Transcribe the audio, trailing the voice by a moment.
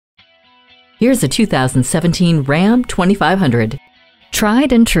Here's a 2017 Ram 2500.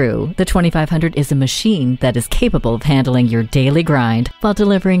 Tried and true, the 2500 is a machine that is capable of handling your daily grind while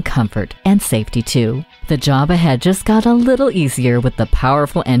delivering comfort and safety too. The job ahead just got a little easier with the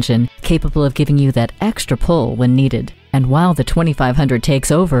powerful engine capable of giving you that extra pull when needed. And while the 2500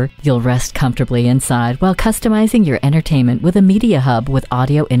 takes over, you'll rest comfortably inside while customizing your entertainment with a media hub with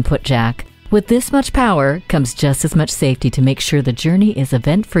audio input jack. With this much power comes just as much safety to make sure the journey is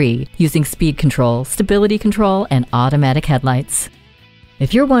event-free using speed control, stability control, and automatic headlights.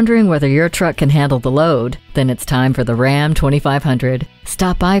 If you're wondering whether your truck can handle the load, then it's time for the Ram 2500.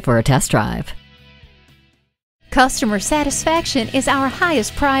 Stop by for a test drive. Customer satisfaction is our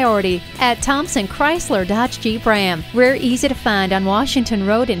highest priority at Thomson Chrysler Dodge Jeep Ram. We're easy to find on Washington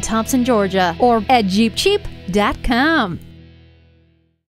Road in Thompson, Georgia, or at jeepcheap.com.